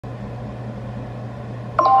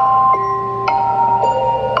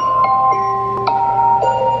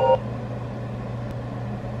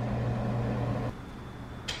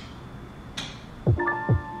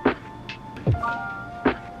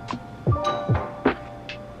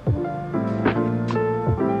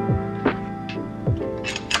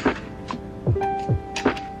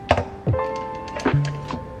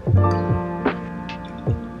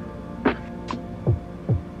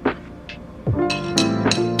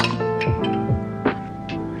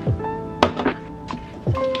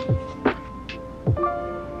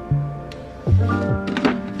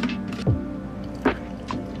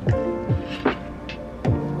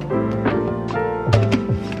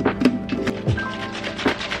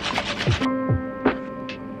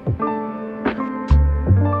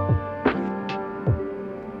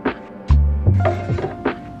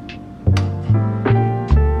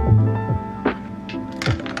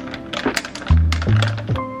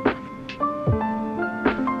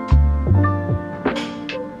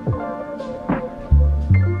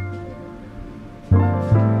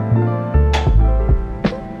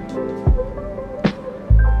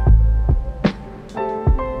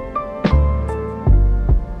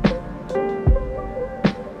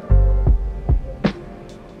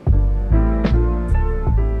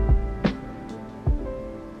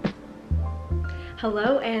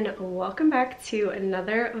Hello and welcome back to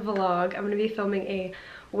another vlog. I'm going to be filming a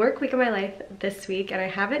work week of my life this week, and I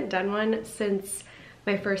haven't done one since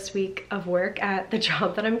my first week of work at the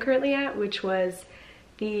job that I'm currently at, which was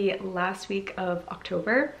the last week of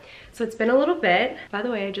October. So it's been a little bit. By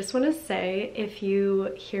the way, I just want to say if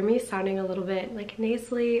you hear me sounding a little bit like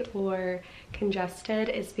nasally or congested,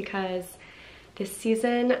 it's because this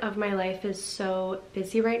season of my life is so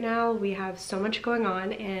busy right now. We have so much going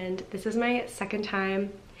on, and this is my second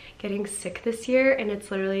time getting sick this year, and it's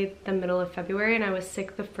literally the middle of February and I was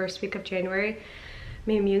sick the first week of January.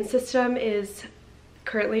 My immune system is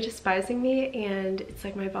currently despising me, and it's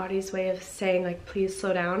like my body's way of saying like, please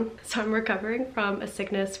slow down. So I'm recovering from a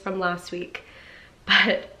sickness from last week.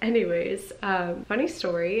 But anyways, funny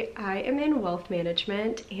story, I am in wealth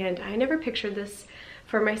management and I never pictured this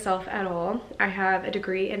for myself at all. I have a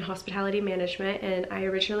degree in hospitality management, and I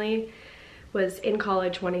originally was in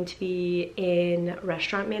college wanting to be in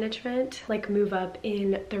restaurant management, like move up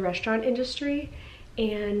in the restaurant industry.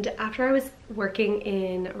 And after I was working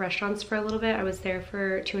in restaurants for a little bit, I was there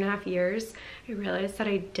for 2.5 years, I realized that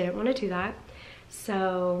I didn't want to do that.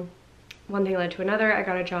 So one thing led to another. I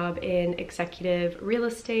got a job in executive real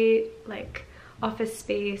estate, like office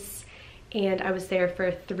space, and I was there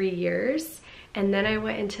for 3 years. And then I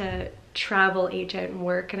went into travel agent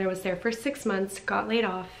work, and I was there for 6 months, got laid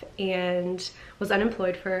off, and was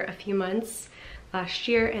unemployed for a few months last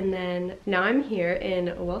year. And then now I'm here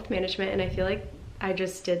in wealth management, and I feel like I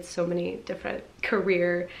just did so many different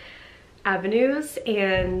career avenues,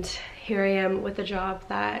 and here I am with a job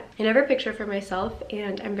that I never pictured for myself,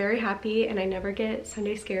 and I'm very happy, and I never get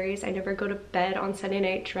Sunday scaries. I never go to bed on Sunday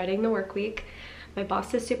night dreading the work week. My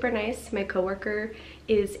boss is super nice, my coworker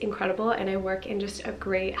is incredible, and I work in just a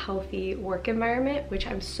great, healthy work environment, which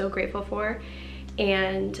I'm so grateful for.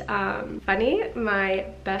 And funny, my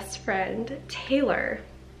best friend, Taylor,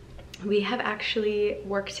 we have actually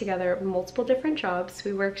worked together multiple different jobs.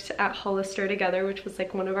 We worked at haul+more together, which was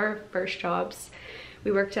like one of our first jobs.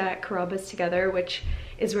 We worked at Carla's together, which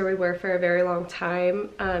is where we were for a very long time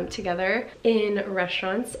together in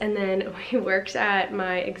restaurants. And then we worked at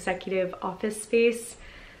my executive office space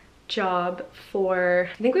job for,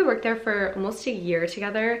 I think we worked there for almost a year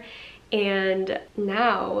together. And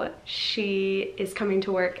now she is coming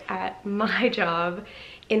to work at my job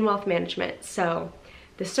in wealth management. So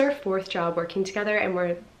this is our 4th job working together, and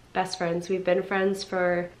we're best friends. We've been friends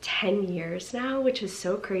for 10 years now, which is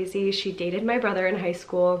so crazy. She dated my brother in high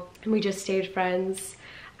school, and we just stayed friends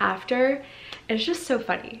after. And it's just so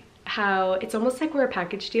funny how it's almost like we're a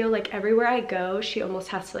package deal. Like everywhere I go, she almost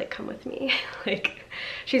has to like come with me. Like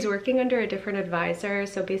she's working under a different advisor.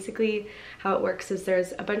 So basically how it works is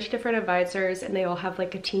there's a bunch of different advisors, and they all have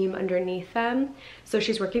like a team underneath them. So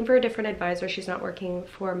she's working for a different advisor. She's not working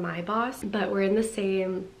for my boss, but we're in the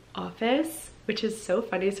same office, which is so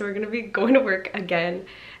funny. So we're gonna be going to work again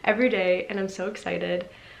every day, and I'm so excited.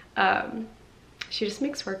 She just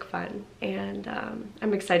makes work fun, and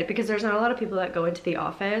I'm excited because there's not a lot of people that go into the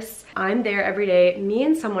office. I'm there every day. Me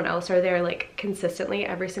and someone else are there like consistently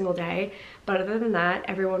every single day, but other than that,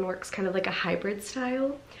 everyone works kind of like a hybrid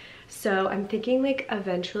style. So I'm thinking like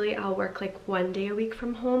eventually I'll work like 1 day a week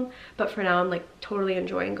from home, but for now I'm like totally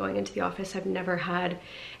enjoying going into the office. I've never had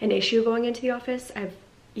an issue going into the office.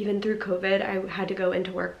 Even through COVID, I had to go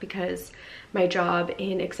into work because my job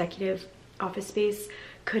in executive office space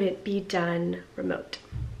couldn't be done remote.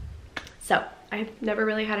 So I've never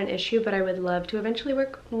really had an issue, but I would love to eventually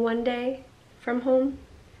work 1 day from home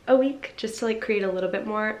a week, just to like create a little bit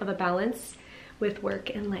more of a balance with work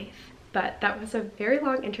and life. But that was a very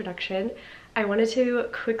long introduction. I wanted to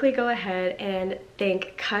quickly go ahead and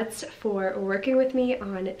thank Cuts for working with me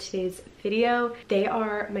on today's video. They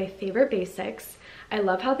are my favorite basics. I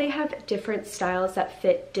love how they have different styles that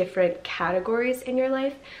fit different categories in your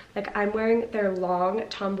life. Like I'm wearing their long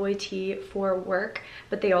tomboy tee for work,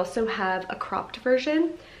 but they also have a cropped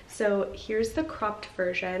version. So here's the cropped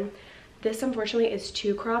version. This unfortunately is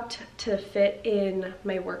too cropped to fit in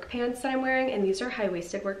my work pants that I'm wearing, and these are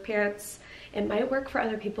high-waisted work pants. It might work for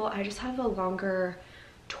other people. I just have a longer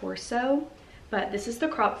torso, but this is the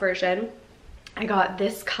cropped version. I got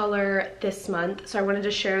this color this month, so I wanted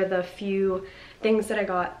to share the few things that I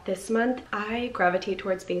got this month. I gravitate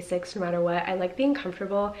towards basics no matter what. I like being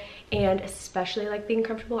comfortable, and especially like being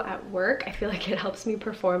comfortable at work. I feel like it helps me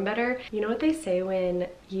perform better. You know what they say, when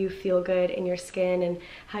you feel good in your skin and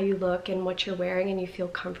how you look and what you're wearing and you feel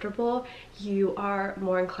comfortable, you are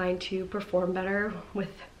more inclined to perform better with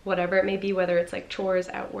whatever it may be, whether it's like chores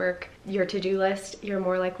at work, your to-do list, you're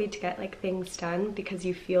more likely to get like things done because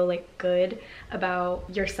you feel like good about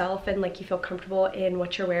yourself and like you feel comfortable in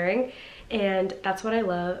what you're wearing. And that's what I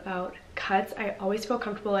love about Cuts. I always feel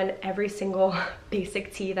comfortable in every single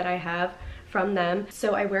basic tee that I have from them.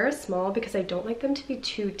 So I wear a small because I don't like them to be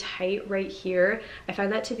too tight right here. I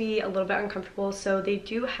find that to be a little bit uncomfortable. So they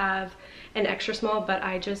do have an extra small, but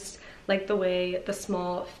I just like the way the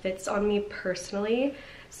small fits on me personally.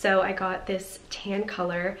 So I got this tan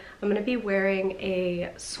color. I'm gonna be wearing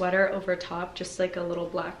a sweater over top, just like a little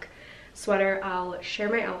black sweater. I'll share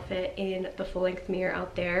my outfit in the full length mirror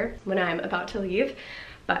out there when I'm about to leave,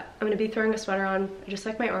 but I'm gonna be throwing a sweater on. I just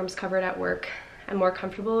like my arms covered at work. I'm more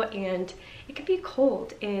comfortable and it can be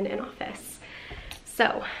cold in an office.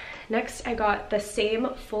 So next I got the same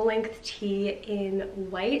full length tee in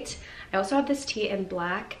white. I also have this tee in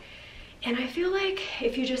black. And I feel like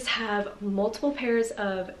if you just have multiple pairs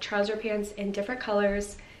of trouser pants in different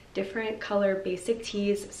colors, different color basic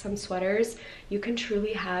tees, some sweaters, you can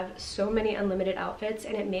truly have so many unlimited outfits,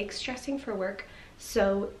 and it makes dressing for work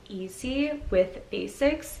so easy with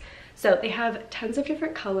basics. So they have tons of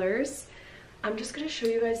different colors. I'm just gonna show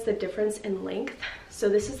you guys the difference in length. So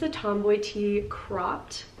this is the tomboy tee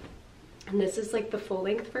cropped, and this is like the full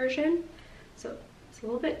length version. So it's a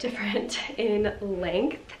little bit different in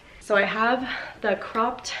length. So I have the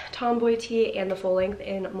cropped tomboy tee and the full length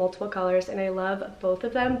in multiple colors, and I love both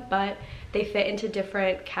of them, but they fit into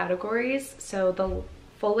different categories. So the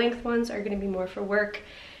full length ones are gonna be more for work,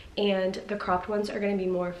 and the cropped ones are gonna be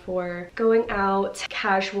more for going out,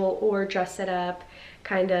 casual, or dress it up,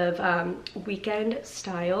 kind of weekend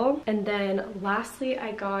style. And then lastly,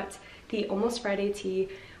 I got the Almost Friday tee,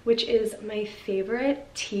 which is my favorite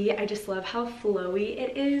tee. I just love how flowy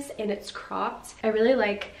it is, and it's cropped. I really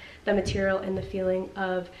like the material and the feeling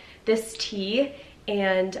of this tee,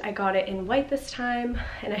 and I got it in white this time,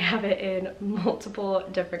 and I have it in multiple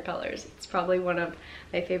different colors. It's probably one of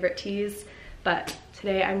my favorite tees, but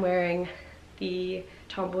today I'm wearing the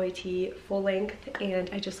tomboy tee full length,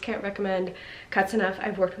 and I just can't recommend Cuts enough.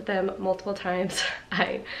 I've worked with them multiple times.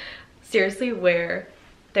 I seriously wear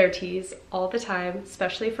their tees all the time,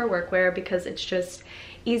 especially for workwear, because it's just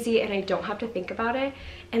easy and I don't have to think about it.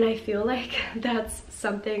 And I feel like that's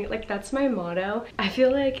something, like that's my motto. I feel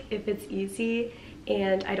like if it's easy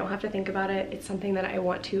and I don't have to think about it, it's something that I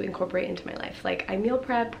want to incorporate into my life. Like I meal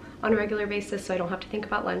prep on a regular basis so I don't have to think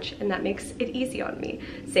about lunch, and that makes it easy on me.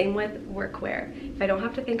 Same with workwear. If I don't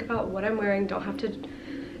have to think about what I'm wearing, don't have to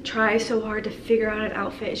try so hard to figure out an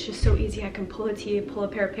outfit, it's just so easy. I can pull a tee, pull a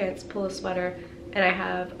pair of pants, pull a sweater, and I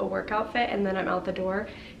have a work outfit, and then I'm out the door.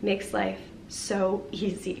 It makes life so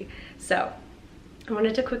easy. So I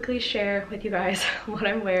wanted to quickly share with you guys what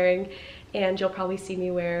I'm wearing, and you'll probably see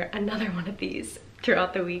me wear another one of these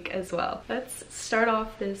throughout the week as well. Let's start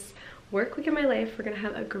off this work week in my life. We're gonna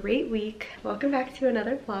have a great week. Welcome back to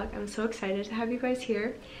another vlog. I'm so excited to have you guys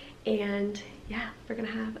here, and yeah, we're gonna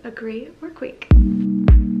have a great work week.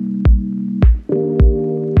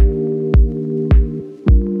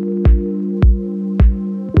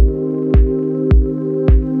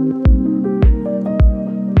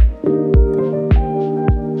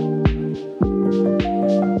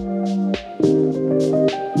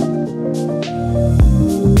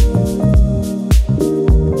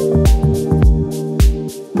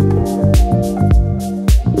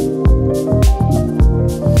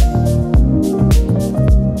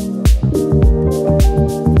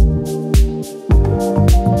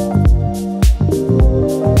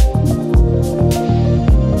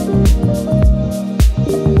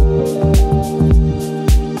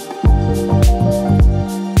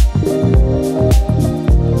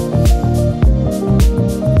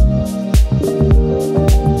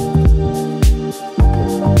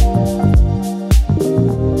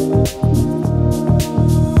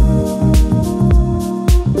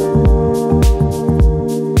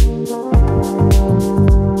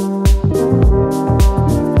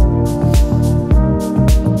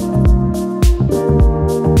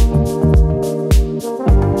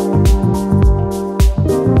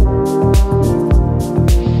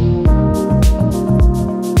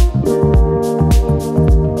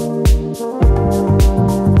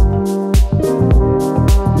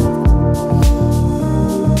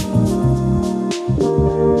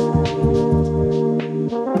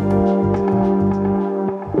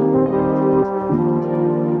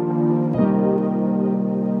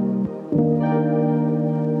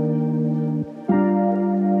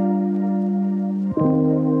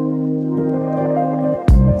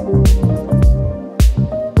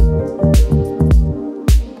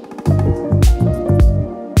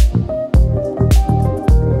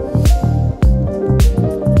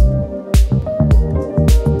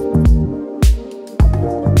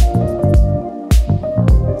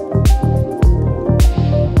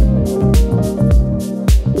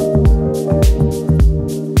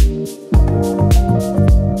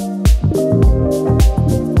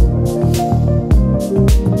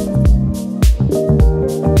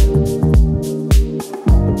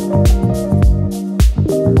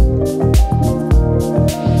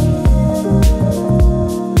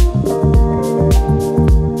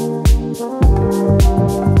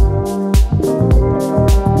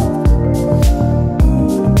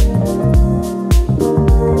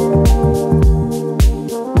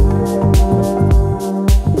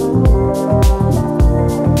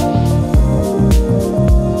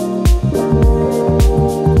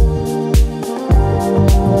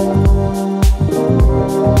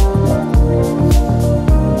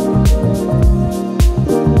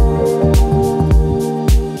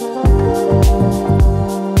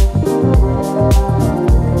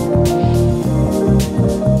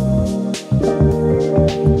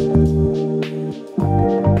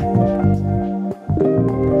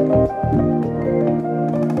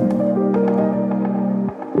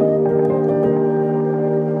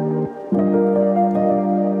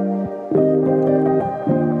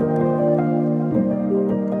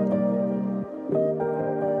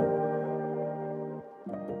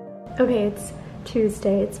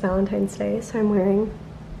 Tuesday, it's Valentine's Day, so I'm wearing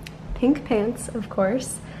pink pants, of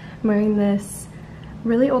course. I'm wearing this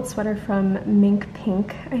really old sweater from Mink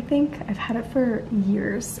Pink, I think. I've had it for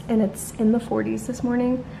years, and it's in the 40s this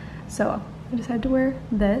morning, so I decided to wear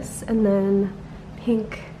this, and then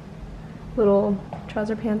pink little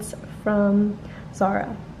trouser pants from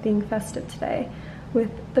Zara, being festive today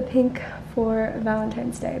with the pink for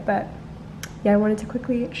Valentine's Day. But yeah, I wanted to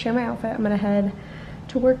quickly share my outfit. I'm gonna head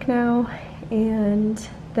to work now, and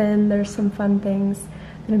then there's some fun things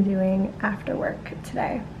that I'm doing after work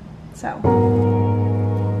today. So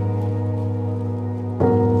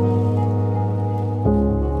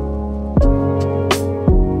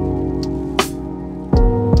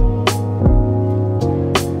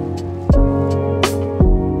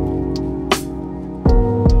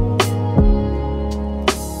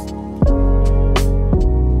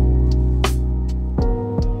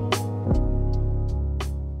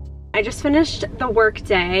I just finished the work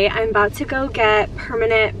day. I'm about to go get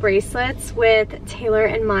permanent bracelets with Taylor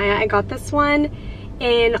and Maya. I got this one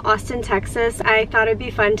in Austin, Texas. I thought it'd be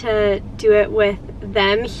fun to do it with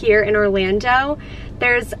them here in Orlando.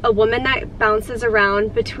 There's a woman that bounces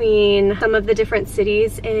around between some of the different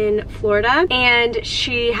cities in Florida, and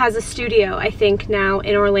she has a studio, I think, now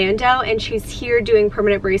in Orlando, and she's here doing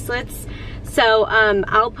permanent bracelets. So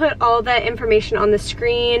I'll put all the information on the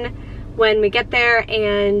screen when we get there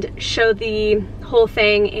and show the whole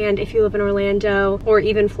thing. And if you live in Orlando or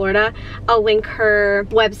even Florida, I'll link her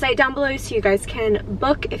website down below so you guys can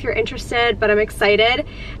book if you're interested. But I'm excited.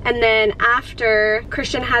 And then after,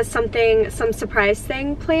 Christian has some surprise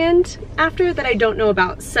thing planned after that I don't know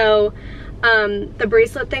about. So the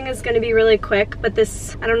bracelet thing is going to be really quick, but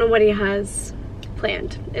this, I don't know what he has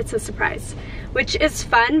planned. It's a surprise, which is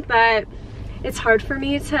fun, but it's hard for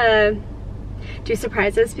me to do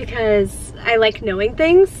surprises because I like knowing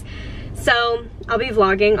things. So I'll be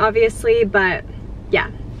vlogging obviously, but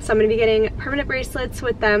yeah, so I'm gonna be getting permanent bracelets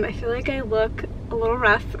with them. I feel like I look a little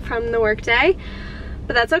rough from the work day,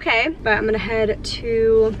 but that's okay. But I'm gonna head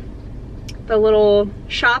to the little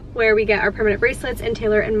shop where we get our permanent bracelets, and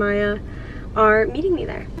Taylor and Maya are meeting me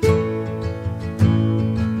there.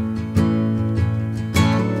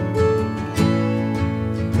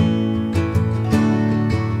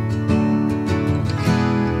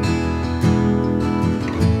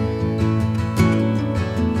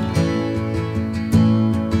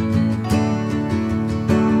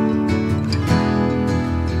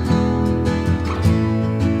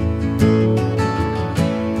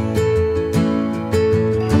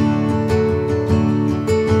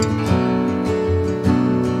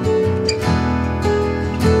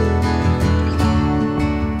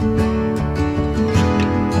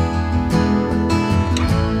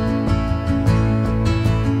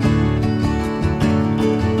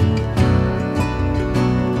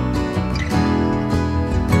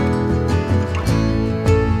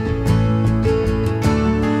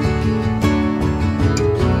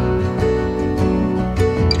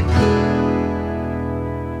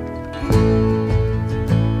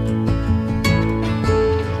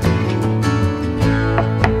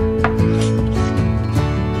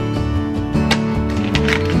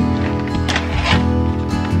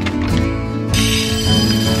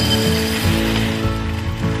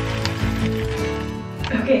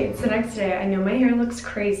 I know my hair looks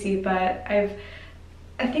crazy, but I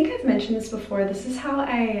think I've mentioned this before. This is how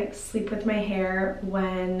I sleep with my hair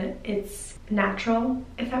when it's natural,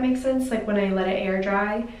 if that makes sense. Like when I let it air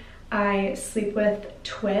dry, I sleep with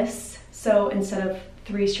twists. So instead of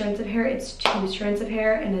 3 strands of hair, it's 2 strands of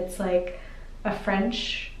hair, and it's like a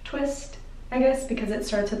French twist, I guess, because it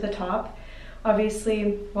starts at the top.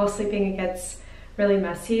 Obviously, while sleeping, it gets really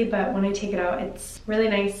messy, but when I take it out, it's really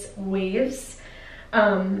nice waves.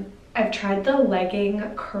 I've tried the legging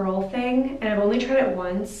curl thing, and I've only tried it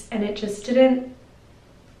once, and it just didn't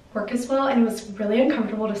work as well, and it was really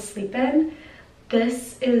uncomfortable to sleep in.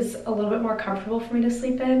 This is a little bit more comfortable for me to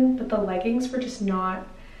sleep in, but the leggings were just not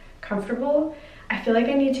comfortable. I feel like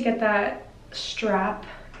I need to get that strap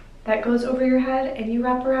that goes over your head and you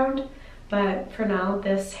wrap around, but for now,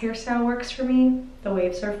 this hairstyle works for me. The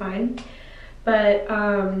waves are fine. But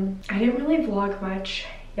I didn't really vlog much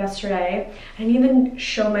yesterday. I didn't even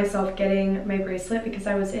show myself getting my bracelet because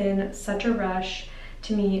I was in such a rush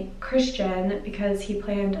to meet Christian because he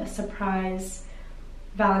planned a surprise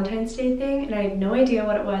Valentine's Day thing, and I had no idea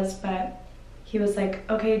what it was, but he was like,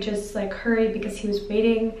 okay, just like hurry, because he was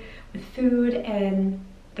waiting with food and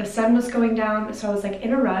the sun was going down. So I was like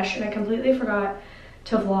in a rush, and I completely forgot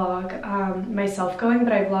to vlog myself going,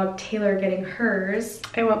 but I vlogged Taylor getting hers.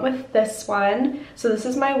 I went with this one. So this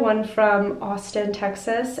is my one from Austin,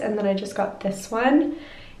 Texas, and then I just got this one,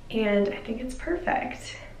 and I think it's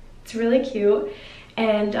perfect. It's really cute,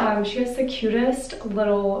 and she has the cutest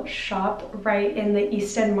little shop right in the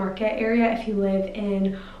East End Market area if you live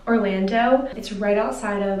in Orlando. It's right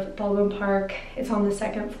outside of Baldwin Park. It's on the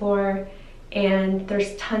 2nd floor. And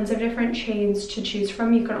there's tons of different chains to choose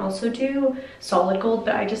from. You can also do solid gold,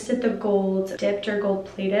 but I just did the gold dipped or gold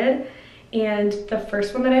plated. And the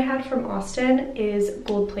first one that I had from Austin is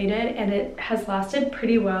gold plated, and it has lasted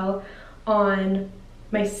pretty well on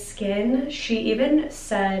my skin. She even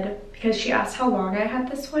said, because she asked how long I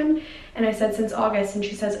had this one, and I said since August, and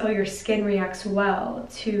she says, oh, your skin reacts well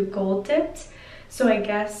to gold dipped. So I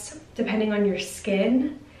guess depending on your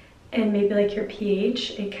skin and maybe like your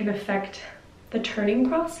pH, it can affect the turning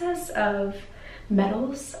process of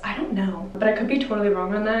metals. I don't know, but I could be totally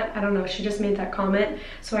wrong on that. I don't know, she just made that comment,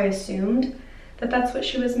 so I assumed that that's what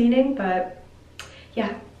she was meaning. But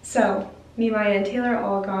yeah, so me, Maya, and Taylor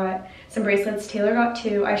all got some bracelets. Taylor got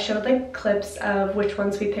 2. I showed like clips of which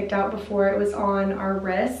ones we picked out before it was on our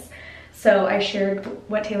wrists, so I shared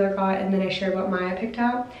what Taylor got and then I shared what Maya picked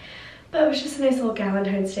out. But it was just a nice little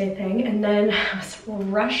Valentine's Day thing. And then I was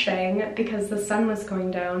rushing because the sun was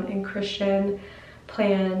going down, and Christian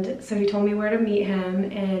planned, so he told me where to meet him,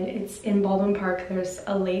 and it's in Baldwin Park. There's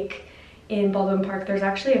a lake in Baldwin Park. There's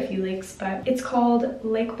actually a few lakes, but it's called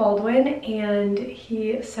Lake Baldwin, and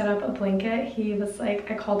he set up a blanket. He was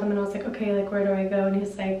like, I called him and I was like, okay, like where do I go? And he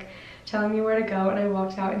was like telling me where to go, and I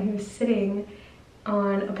walked out and he was sitting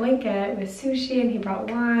on a blanket with sushi, and he brought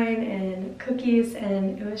wine and cookies,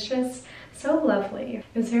 and it was just so lovely.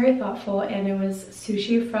 It was very thoughtful, and it was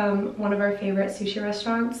sushi from one of our favorite sushi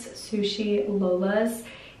restaurants, Sushi Lola's,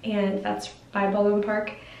 and that's by Baldwin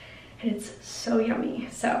Park, and it's so yummy.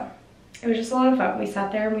 So it was just a lot of fun. We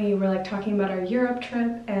sat there and we were like talking about our Europe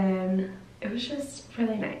trip, and it was just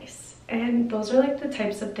really nice. And those are like the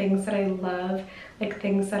types of things that I love, like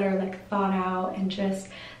things that are like thought out and just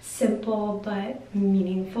simple but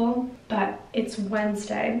meaningful. But it's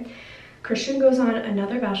Wednesday. Christian goes on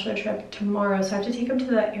another bachelor trip tomorrow, so I have to take him to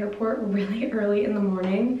the airport really early in the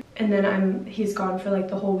morning, and then he's gone for like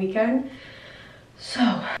the whole weekend. So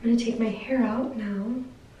I'm gonna take my hair out now,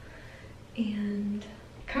 and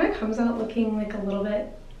it kind of comes out looking like a little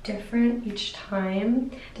bit different each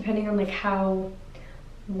time, depending on like how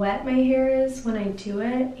wet my hair is when I do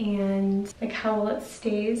it and like how well it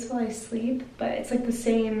stays while I sleep. But it's like the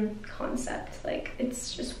same concept, like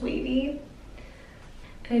it's just wavy,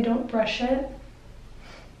 and I don't brush it.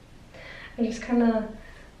 I just kind of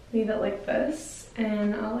leave it like this,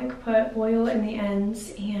 and I'll like put oil in the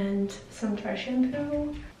ends and some dry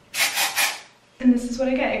shampoo, and this is what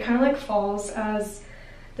I get. It kind of like falls as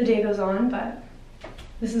the day goes on, but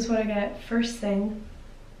this is what I get first thing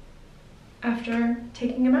after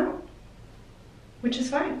taking him out, which is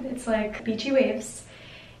fine. It's like beachy waves,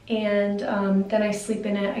 and then I sleep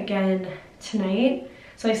in it again tonight.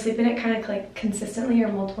 So I sleep in it kind of like consistently or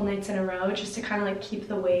multiple nights in a row, just to kind of like keep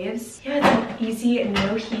the waves. Yeah, it's an easy and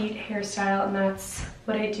no heat hairstyle, and that's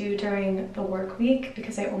what I do during the work week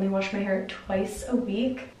because I only wash my hair twice a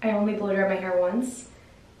week. I only blow dry my hair once,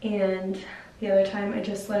 and the other time I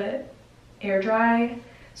just let it air dry,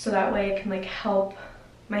 so that way it can like help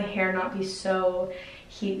my hair not be so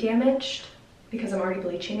heat damaged because I'm already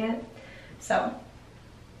bleaching it. So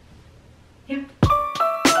yeah.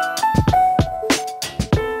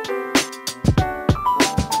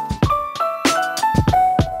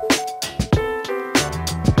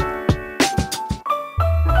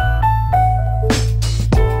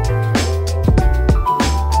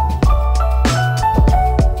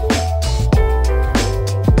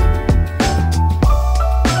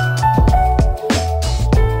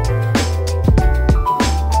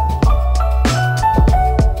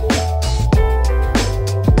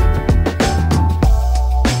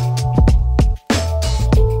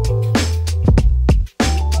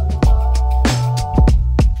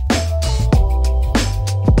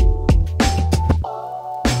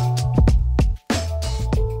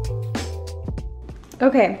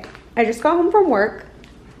 Okay, I just got home from work,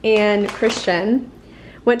 and Christian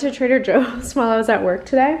went to Trader Joe's while I was at work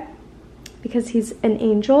today because he's an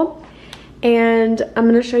angel, and I'm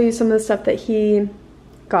gonna show you some of the stuff that he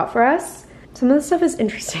got for us. Some of the stuff is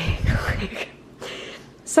interesting. Like,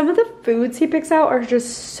 some of the foods he picks out are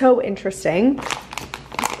just so interesting.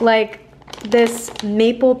 Like this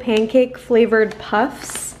maple pancake flavored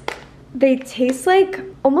puffs. They taste like,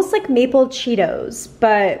 almost like maple Cheetos,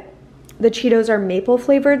 but the Cheetos are maple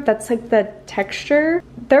flavored. That's like the texture.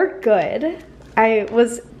 They're good. I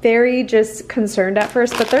was very just concerned at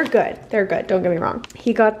first, but they're good. They're good, don't get me wrong.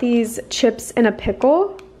 He got these chips in a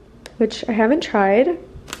pickle, which I haven't tried.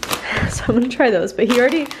 So I'm gonna try those, but he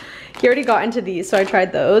already got into these, so I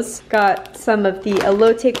tried those. Got some of the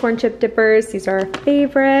elote corn chip dippers. These are our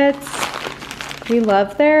favorites. We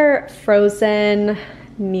love their frozen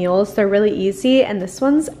meals. They're really easy, and this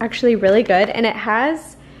one's actually really good, and it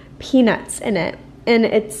has peanuts in it, and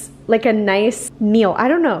it's like a nice meal. I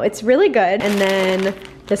don't know, it's really good. And then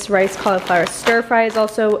this rice cauliflower stir fry is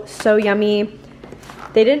also so yummy.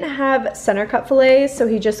 They didn't have center cut fillets, so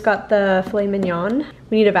he just got the filet mignon.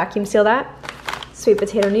 We need to vacuum seal that. Sweet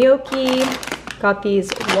potato gnocchi. Got these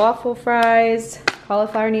waffle fries,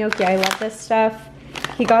 cauliflower gnocchi. I love this stuff.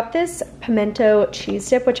 He got this pimento cheese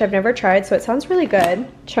dip, which I've never tried, so it sounds really good.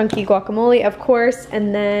 Chunky guacamole, of course,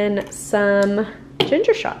 and then some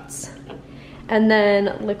ginger shots. And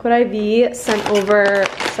then Liquid IV sent over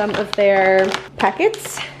some of their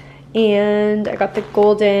packets. And I got the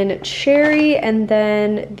golden cherry and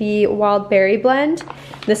then the wild berry blend.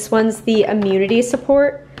 This one's the immunity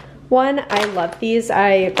support one. I love these.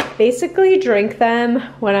 I basically drink them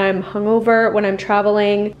when I'm hungover, when I'm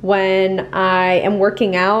traveling, when I am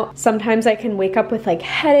working out. Sometimes I can wake up with like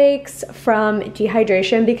headaches from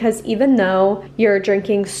dehydration, because even though you're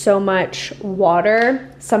drinking so much water,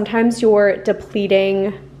 sometimes you're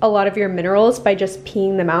depleting a lot of your minerals by just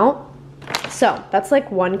peeing them out. So that's like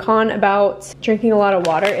one con about drinking a lot of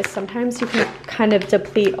water, is sometimes you can kind of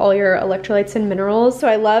deplete all your electrolytes and minerals. So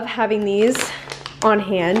I love having these on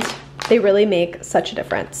hand. They really make such a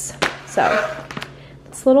difference. So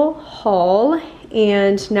this little haul,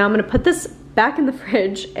 and now I'm gonna put this back in the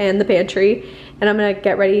fridge and the pantry, and I'm gonna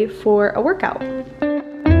get ready for a workout.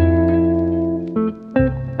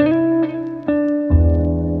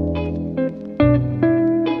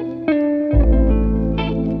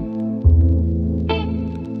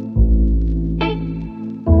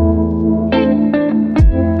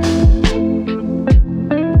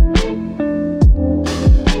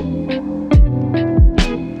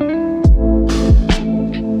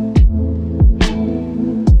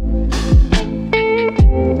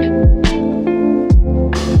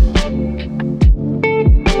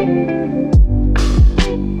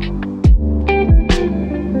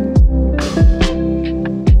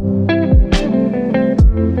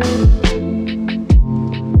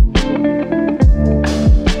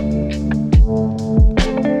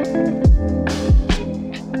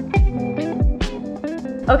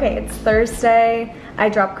 Okay, it's Thursday. I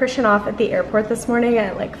dropped Christian off at the airport this morning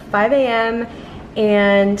at like 5 a.m.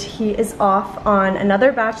 and he is off on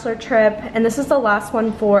another bachelor trip, and this is the last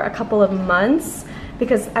one for a couple of months,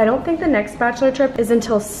 because I don't think the next bachelor trip is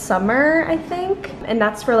until summer, I think, and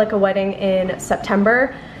that's for like a wedding in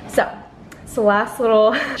September. So it's the last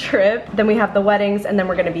little trip, then we have the weddings, and then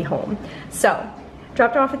we're gonna be home. So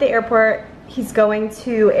dropped him off at the airport. He's going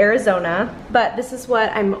to Arizona, but this is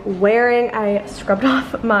what I'm wearing. I scrubbed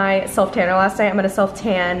off my self-tanner last night. I'm gonna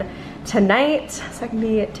self-tan tonight, so I can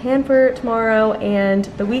be tan for tomorrow and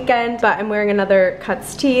the weekend. But I'm wearing another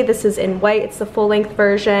Cuts tee. This is in white, it's the full-length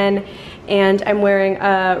version, and I'm wearing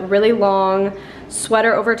a really long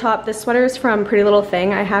sweater over top. This sweater is from Pretty Little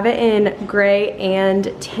Thing. I have it in gray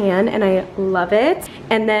and tan, and I love it.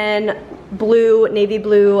 And then blue, navy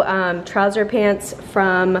blue trouser pants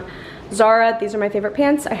from Zara. These are my favorite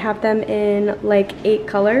pants. I have them in like 8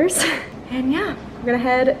 colors. And yeah, we're gonna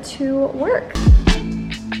head to work.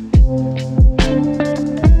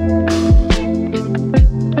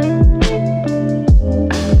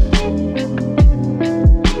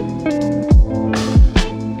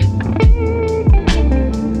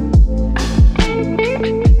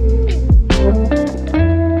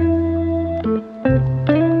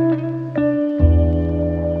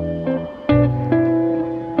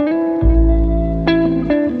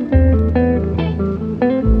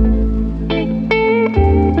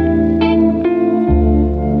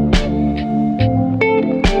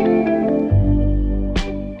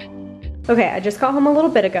 Okay, I just got home a little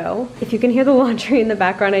bit ago. If you can hear the laundry in the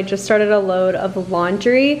background, I just started a load of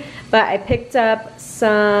laundry, but I picked up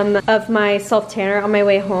some of my self-tanner on my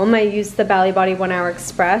way home. I used the Bali Body 1 Hour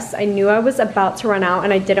Express. I knew I was about to run out,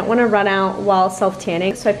 and I didn't want to run out while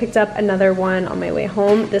self-tanning, so I picked up another one on my way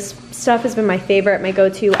home. This stuff has been my favorite, my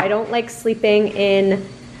go-to. I don't like sleeping in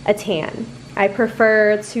a tan. I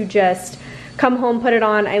prefer to just come home, put it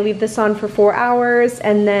on. I leave this on for 4 hours,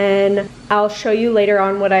 and then I'll show you later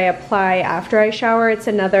on what I apply after I shower. It's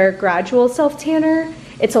another gradual self-tanner.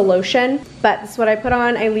 It's a lotion, but this is what I put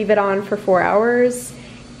on. I leave it on for 4 hours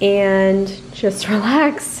and just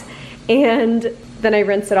relax. And then I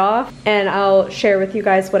rinse it off, and I'll share with you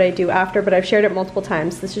guys what I do after, but I've shared it multiple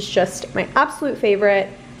times. This is just my absolute favorite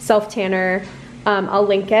self-tanner. I'll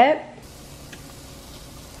link it.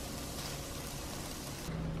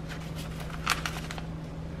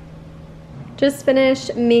 Just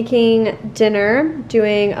finished making dinner,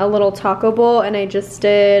 doing a little taco bowl, and I just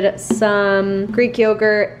did some Greek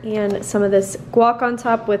yogurt and some of this guac on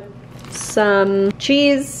top with some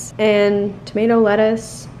cheese and tomato,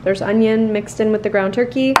 lettuce. There's onion mixed in with the ground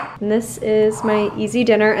turkey. And this is my easy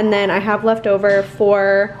dinner, and then I have leftover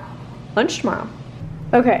for lunch tomorrow.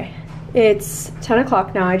 Okay, it's 10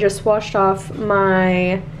 o'clock now. I just washed off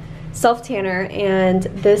my self-tanner, and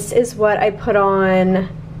this is what I put on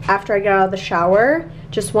after I get out of the shower.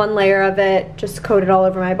 Just one layer of it, just coat it all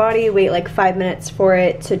over my body, wait like 5 minutes for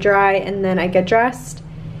it to dry, and then I get dressed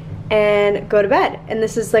and go to bed. And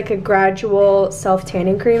this is like a gradual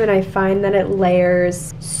self-tanning cream, and I find that it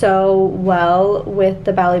layers so well with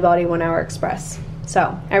the Bali Body 1 Hour Express.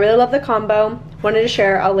 So I really love the combo. Wanted to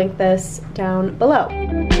share. I'll link this down below.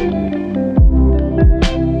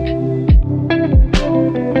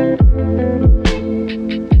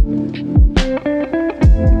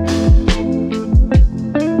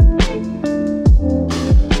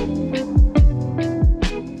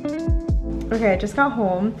 Okay, I just got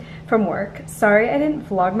home from work. Sorry I didn't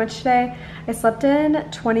vlog much today. I slept in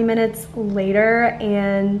 20 minutes later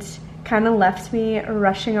and kind of left me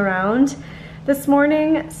rushing around this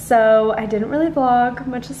morning, so I didn't really vlog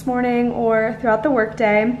much this morning or throughout the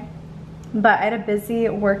workday. But I had a busy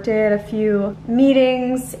work day, at a few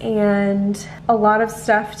meetings and a lot of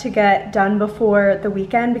stuff to get done before the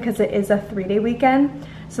weekend because it is a 3-day weekend.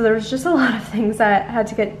 So there was just a lot of things that had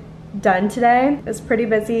to get done today. It was a pretty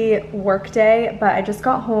busy work day, but I just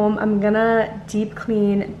got home. I'm gonna deep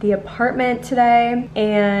clean the apartment today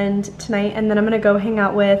and tonight, and then I'm gonna go hang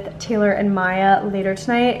out with Taylor and Maya later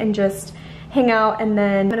tonight and just hang out, and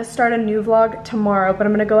then I'm gonna start a new vlog tomorrow, but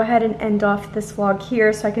I'm gonna go ahead and end off this vlog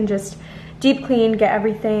here so I can just deep clean, get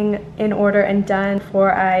everything in order and done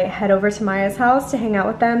before I head over to Maya's house to hang out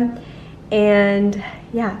with them. And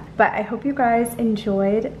yeah, but I hope you guys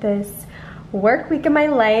enjoyed this work week of my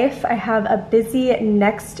life. I have a busy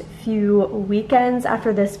next few weekends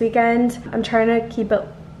after this weekend. I'm trying to keep it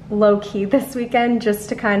low-key this weekend just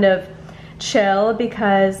to kind of chill,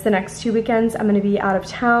 because the next 2 weekends I'm gonna be out of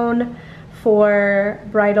town for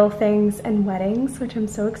bridal things and weddings, which I'm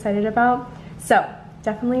so excited about. So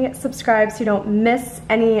definitely subscribe so you don't miss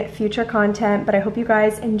any future content, but I hope you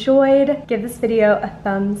guys enjoyed. Give this video a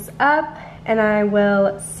thumbs up, and I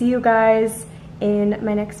will see you guys in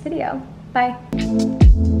my next video. Bye.